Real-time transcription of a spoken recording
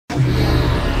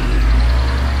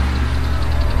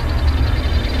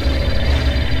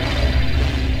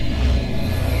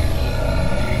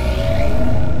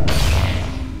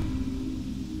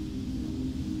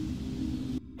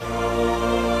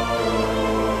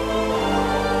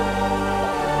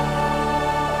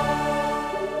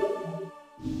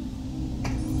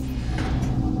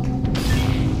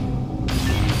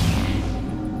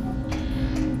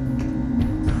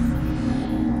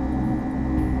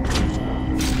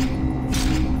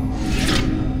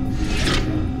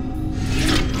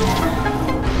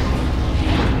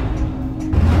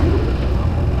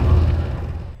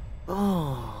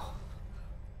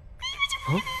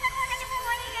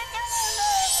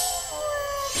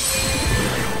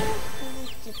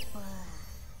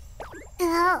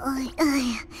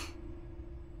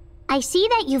I see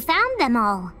that you found them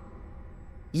all.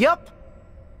 Yup.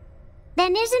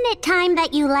 Then isn't it time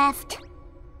that you left?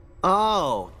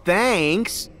 Oh,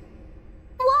 thanks.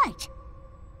 What?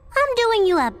 I'm doing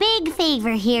you a big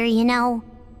favor here, you know.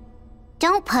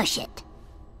 Don't push it.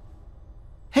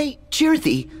 Hey,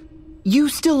 Cheerthy, you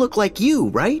still look like you,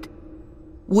 right?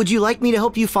 Would you like me to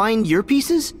help you find your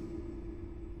pieces?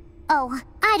 Oh,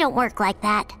 I don't work like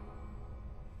that.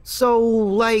 So,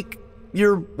 like,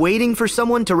 you're waiting for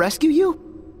someone to rescue you?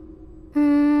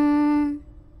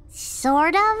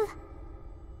 Sort of?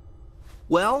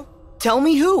 Well, tell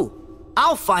me who.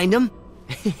 I'll find him.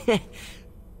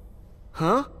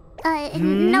 Huh?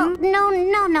 No.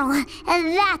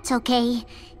 That's okay.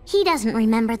 He doesn't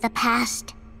remember the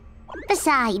past.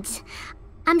 Besides,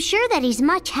 I'm sure that he's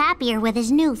much happier with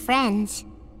his new friends.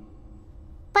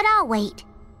 But I'll wait.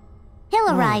 He'll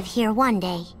arrive here one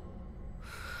day.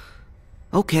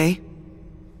 Okay.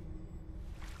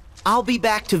 I'll be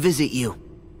back to visit you.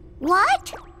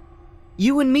 What?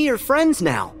 You and me are friends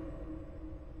now.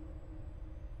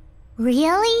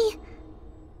 Really?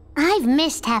 I've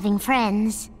missed having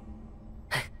friends.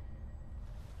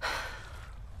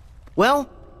 Well,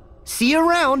 see you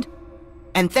around.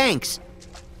 And thanks.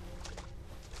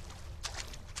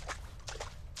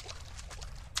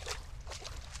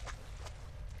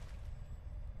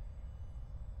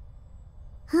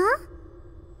 Huh?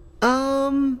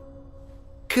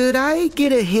 Could I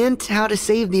get a hint how to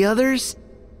save the others?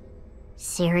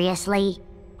 Seriously?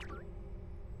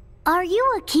 Are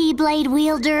you a Keyblade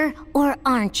wielder, or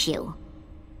aren't you?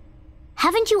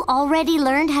 Haven't you already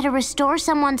learned how to restore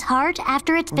someone's heart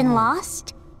after it's been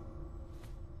lost?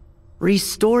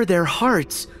 Restore their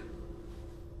hearts?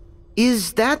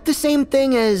 Is that the same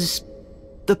thing as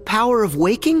the power of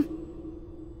waking?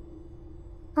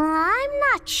 I'm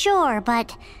not sure,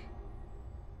 but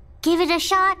give it a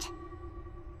shot.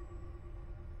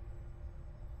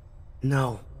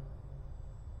 No.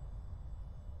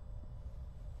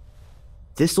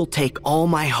 This'll take all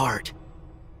my heart.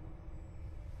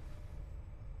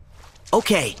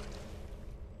 Okay.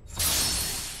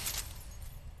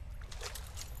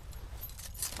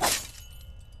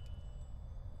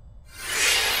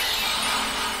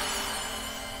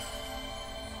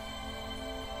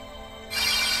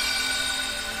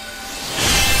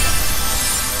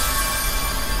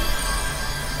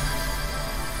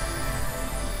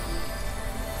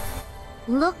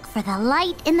 Look for the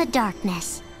light in the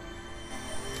darkness.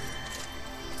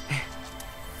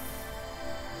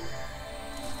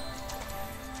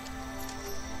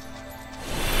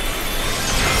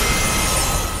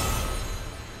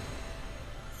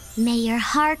 May your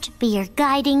heart be your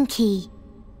guiding key.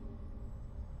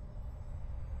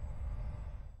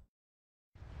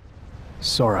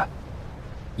 Sora,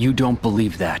 you don't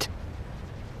believe that.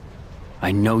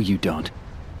 I know you don't.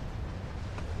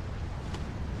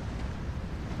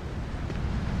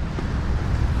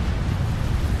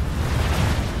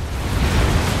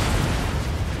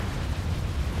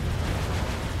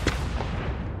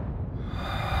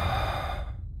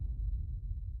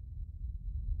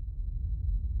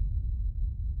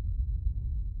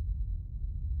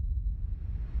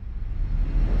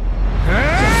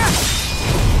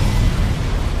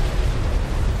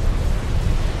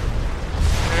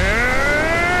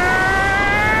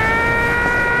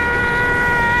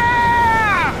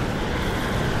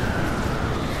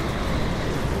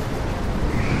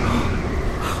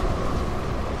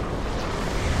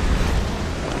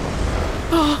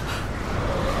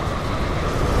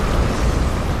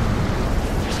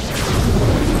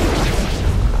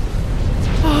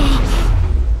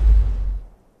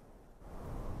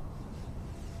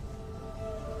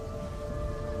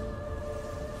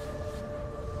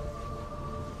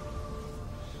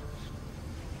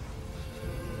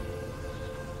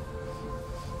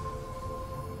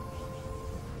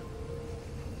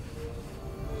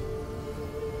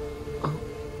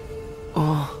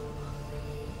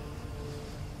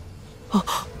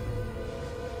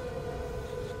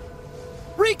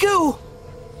 Riku!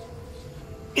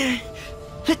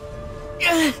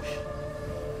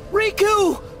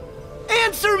 Riku!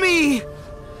 Answer me!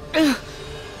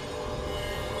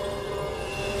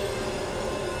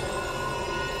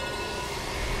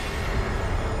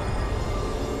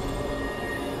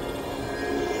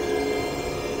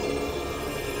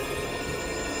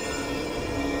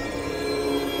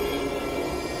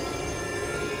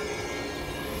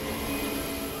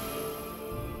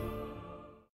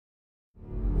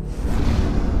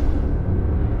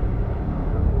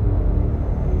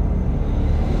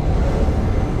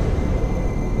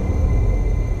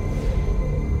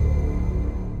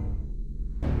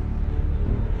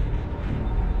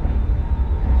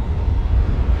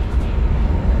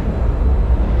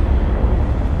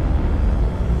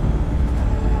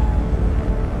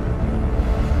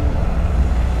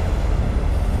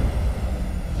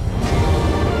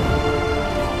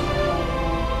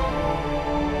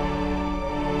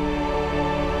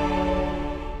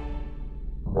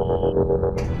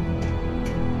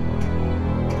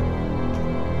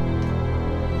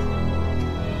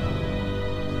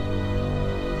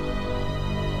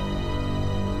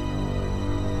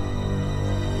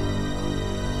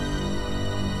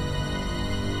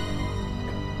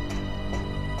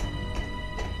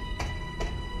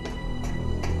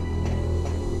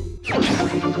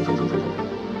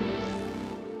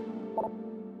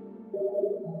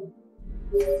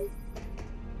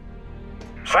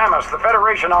 the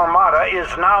Federation Armada is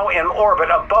now in orbit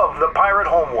above the pirate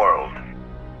homeworld.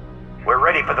 We're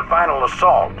ready for the final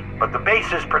assault, but the base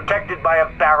is protected by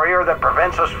a barrier that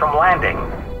prevents us from landing.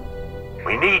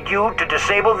 We need you to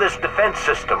disable this defense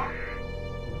system.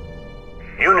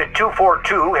 Unit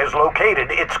 242 has located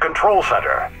its control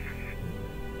center.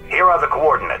 Here are the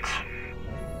coordinates.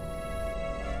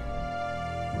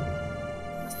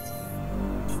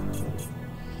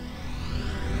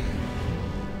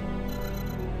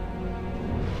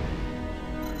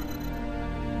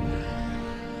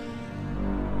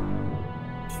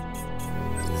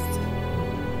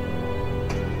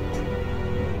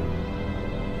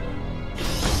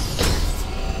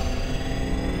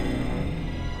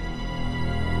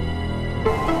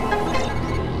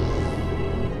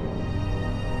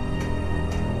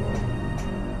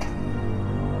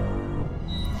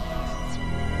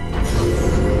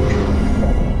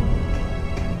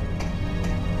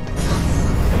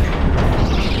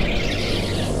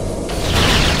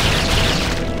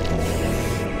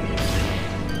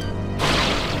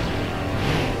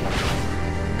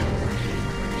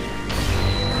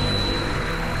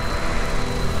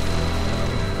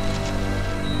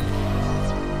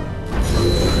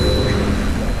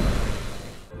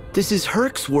 This is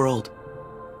Herc's world.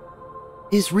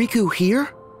 Is Riku here?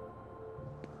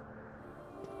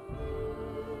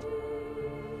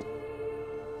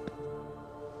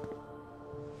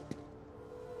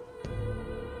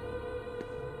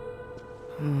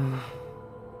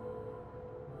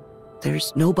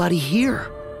 There's nobody here.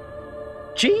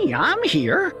 Gee, I'm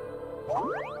here.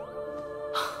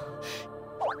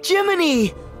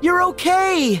 Jiminy! You're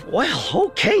okay! Well,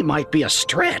 okay might be a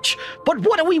stretch, but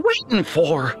what are we waiting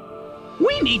for?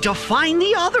 We need to find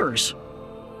the others.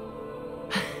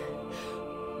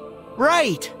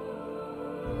 Right!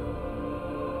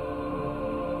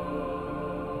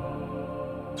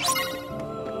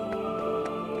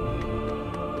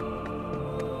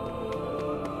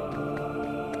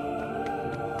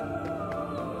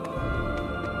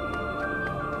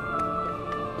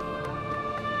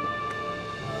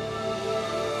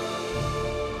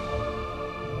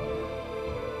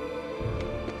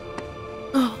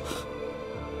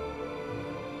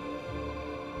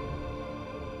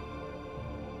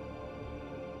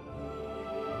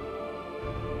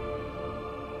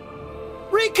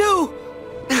 Riku!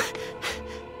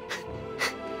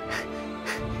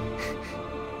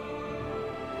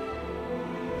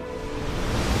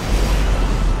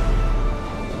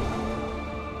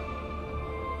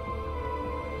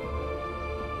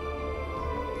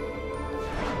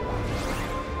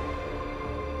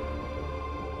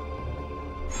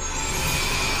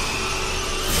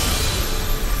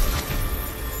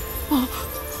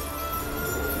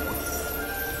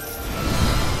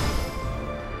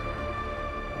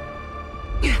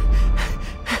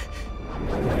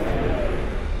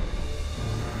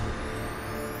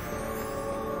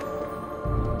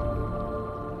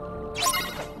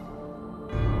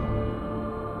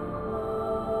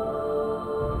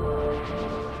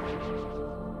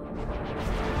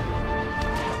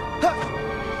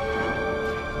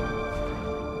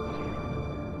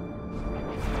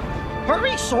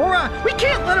 Hurry, Sora! We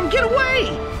can't let him get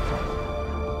away!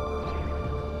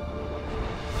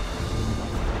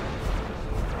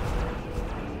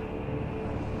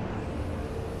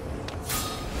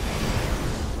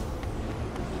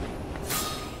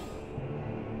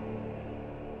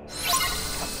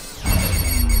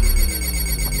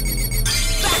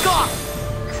 Back off!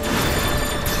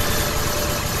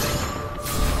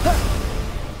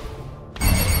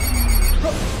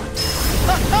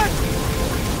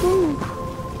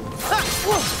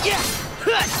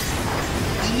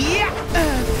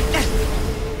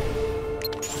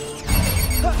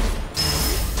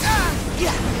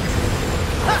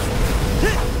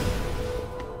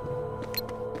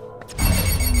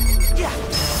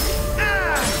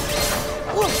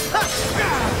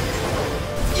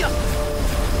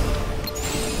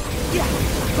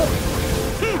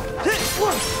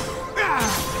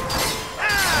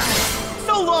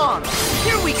 So long!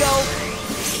 Here we go!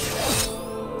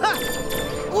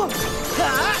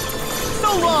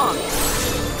 So long!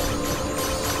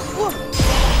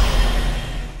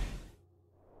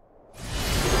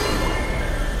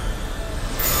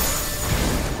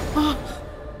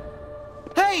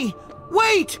 Hey!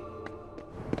 Wait!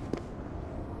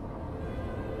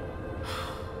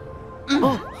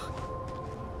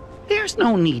 There's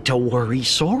no need to worry,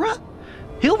 Sora.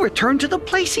 He'll return to the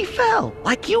place he fell,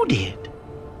 like you did.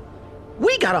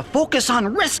 We gotta focus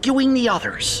on rescuing the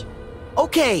others.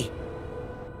 Okay.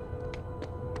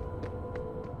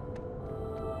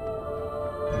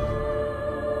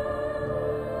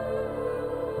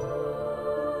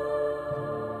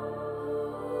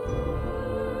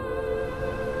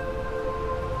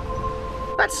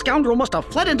 That scoundrel must have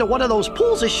fled into one of those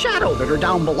pools of shadow that are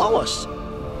down below us.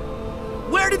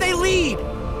 Where do they lead?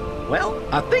 Well,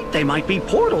 I think they might be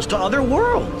portals to other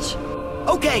worlds.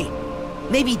 Okay,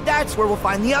 maybe that's where we'll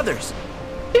find the others.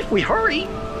 If we hurry.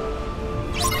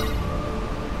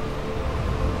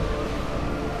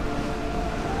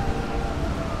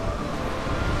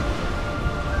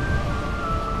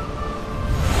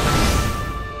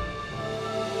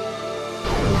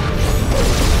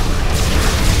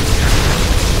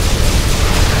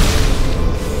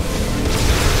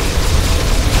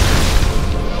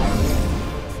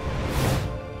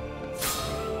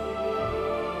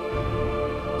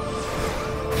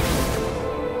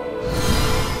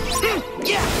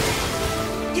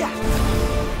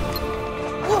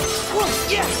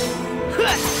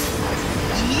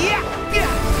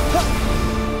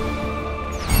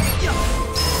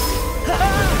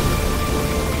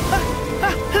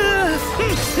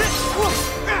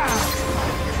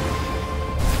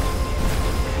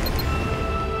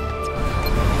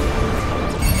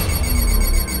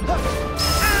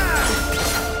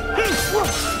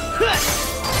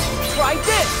 Try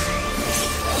this!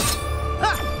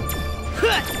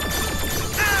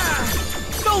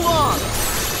 So long!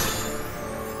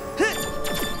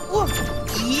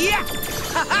 Yeah!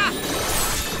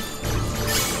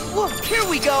 Here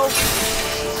we go!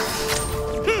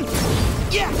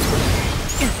 Yeah!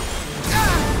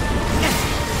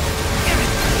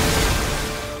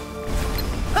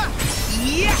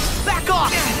 Yeah! Back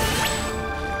off!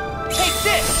 Take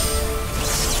this!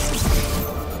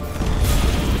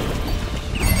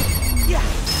 Yeah!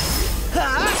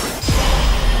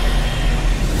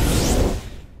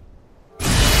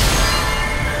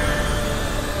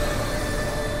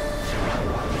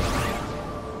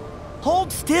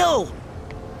 Hold still!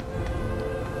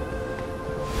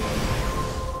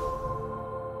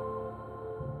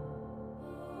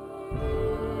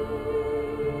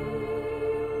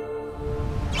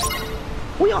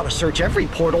 We ought to search every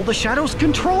portal the shadows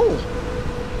control.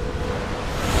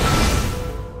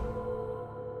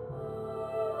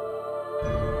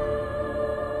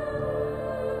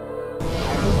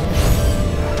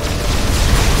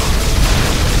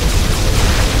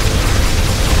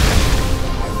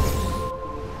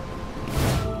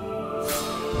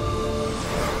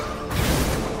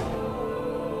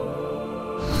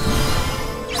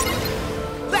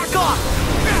 Back off!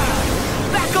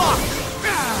 Back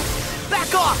off!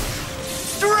 Back off!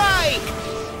 Strike!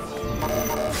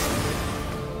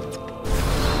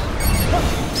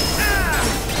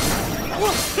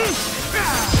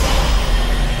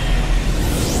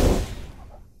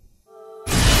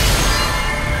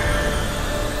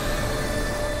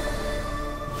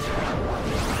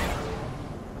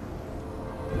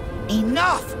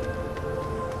 Enough!